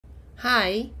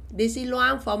Hi, this is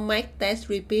Luang from Make Test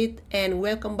Repeat and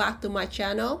welcome back to my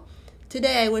channel.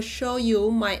 Today I will show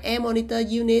you my air monitor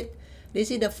unit.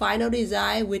 This is the final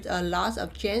design with a lot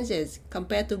of changes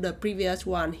compared to the previous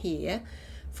one here.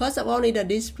 First of all, in the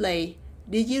display,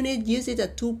 this unit uses a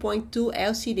 2.2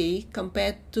 LCD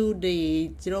compared to the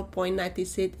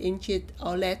 0.96 inches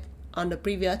OLED on the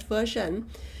previous version.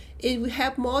 It will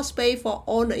have more space for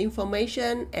all the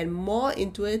information and more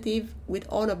intuitive with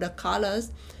all of the colors.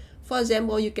 For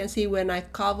example, you can see when I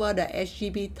cover the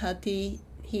RGB30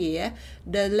 here,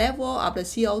 the level of the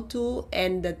CO2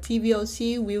 and the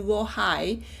TVOC will go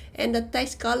high, and the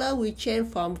text color will change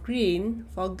from green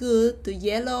for good to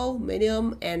yellow,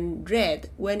 medium, and red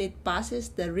when it passes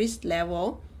the risk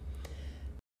level.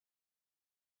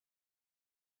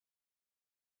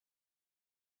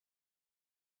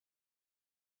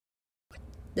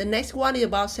 The next one is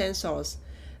about sensors.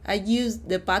 I use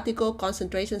the particle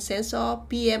concentration sensor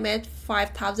PMS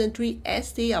 5003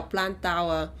 ST of Plant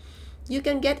Tower. You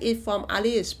can get it from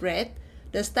AliExpress.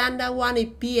 The standard one is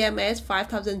PMS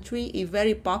 5003 is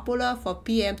very popular for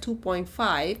PM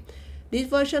 2.5. This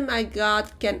version I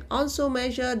got can also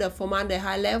measure the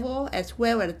formaldehyde level as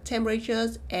well as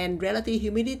temperatures and relative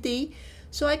humidity,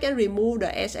 so I can remove the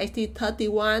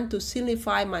SHT31 to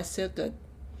simplify my circuit.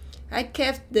 I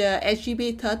kept the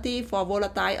RGB30 for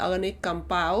volatile organic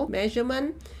compound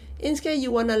measurement. In case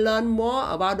you want to learn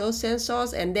more about those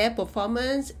sensors and their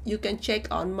performance, you can check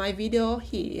on my video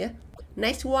here.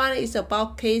 Next one is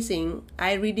about casing.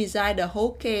 I redesigned the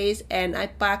whole case and I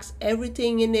packed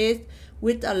everything in it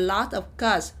with a lot of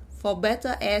cuts for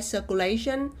better air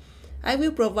circulation. I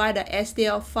will provide the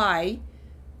STL file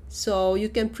so you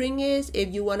can print it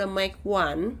if you want to make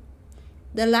one.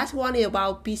 The last one is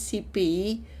about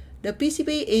PCB. The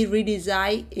PCB is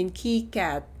redesigned in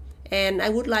KiCad, and I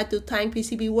would like to thank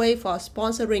PCBWay for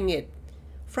sponsoring it.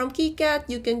 From KiCad,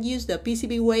 you can use the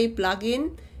PCBWay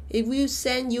plugin. It will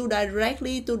send you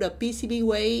directly to the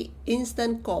PCBWay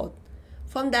instant code.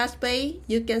 From that page,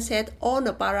 you can set all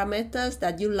the parameters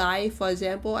that you like. For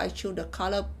example, I choose the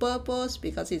color purple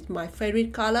because it's my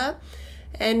favorite color.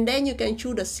 And then you can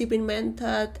choose the shipping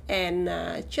method and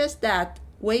just that,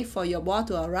 wait for your board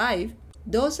to arrive.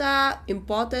 Those are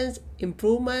important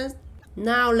improvements.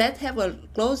 Now let's have a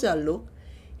closer look.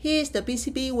 Here is the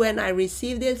PCB when I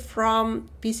received it from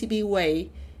PCBWay.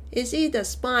 It is the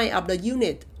spine of the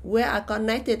unit where I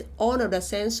connected all of the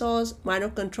sensors,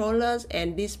 microcontrollers,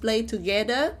 and display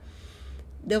together.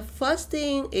 The first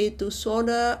thing is to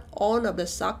solder all of the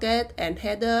socket and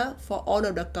header for all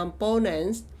of the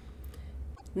components.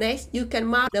 Next, you can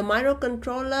mount the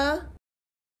microcontroller.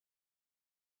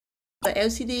 The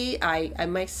LCD, I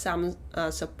make some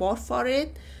support for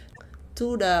it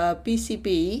to the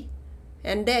PCB,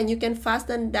 and then you can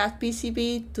fasten that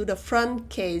PCB to the front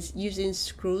case using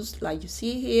screws like you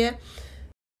see here.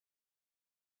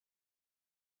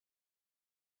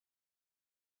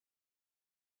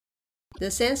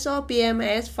 The sensor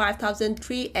PMS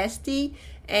 5003 ST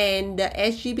and the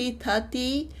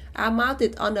RGB30 are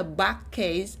mounted on the back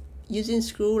case using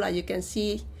screw like you can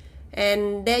see,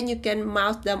 and then you can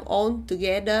mount them on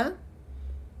together.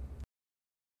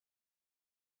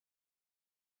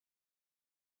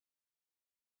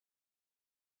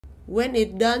 When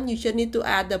it's done, you just need to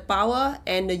add the power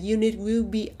and the unit will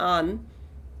be on.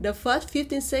 The first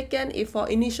 15 seconds is for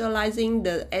initializing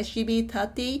the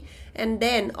RGB30, and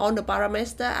then all the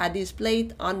parameters are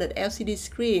displayed on the LCD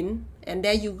screen, and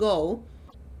there you go.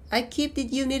 I keep the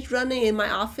unit running in my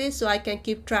office so I can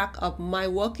keep track of my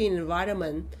working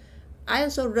environment. I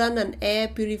also run an air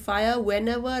purifier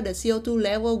whenever the CO2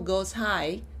 level goes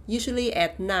high, usually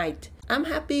at night. I'm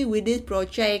happy with this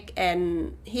project,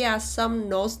 and here are some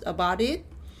notes about it.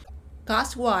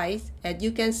 Cost-wise, as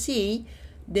you can see,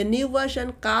 the new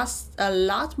version costs a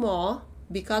lot more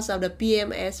because of the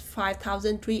PMS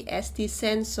 5003 ST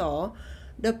sensor.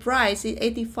 The price is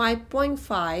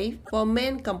 $85.5 for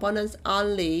main components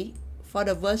only for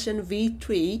the version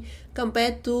V3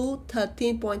 compared to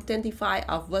 $13.25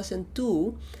 of version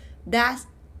 2. That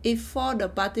is for the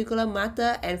particulate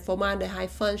matter and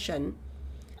formaldehyde function.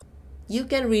 You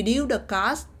can reduce the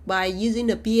cost by using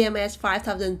the PMS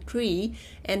 5003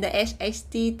 and the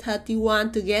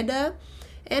SHT31 together,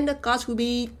 and the cost will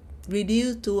be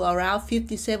reduced to around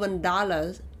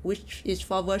 $57, which is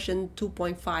for version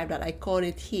 2.5 that I call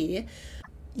it here.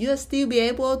 You'll still be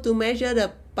able to measure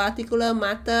the particulate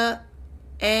matter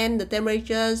and the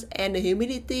temperatures and the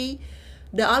humidity.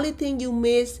 The only thing you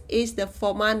miss is the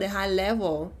formaldehyde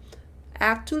level.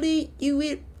 Actually, you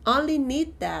will only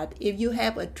need that if you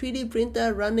have a 3D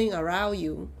printer running around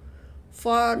you.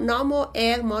 For normal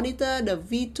air monitor, the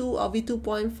V2 or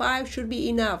V2.5 should be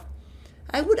enough.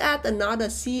 I would add another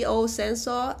CO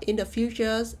sensor in the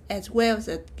future as well as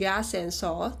a gas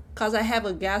sensor because I have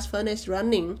a gas furnace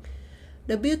running.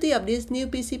 The beauty of this new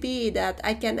PCB is that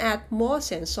I can add more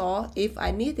sensors if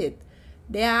I need it.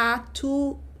 There are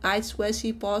two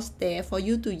I2C ports there for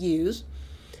you to use.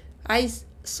 I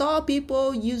saw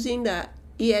people using the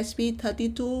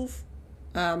ESP32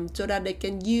 so that they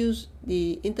can use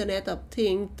the Internet of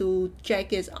Things to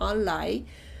check it online.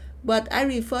 But I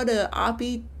prefer the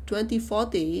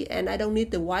RP2040 and I don't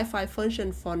need the Wi-Fi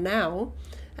function for now.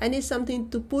 I need something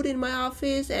to put in my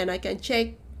office and I can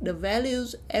check the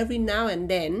values every now and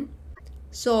then.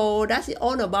 So that's it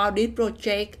all about this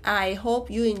project. I hope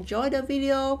you enjoyed the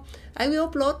video. I will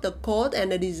upload the code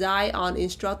and the design on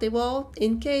Instructable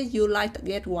in case you like to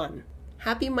get one.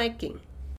 Happy making!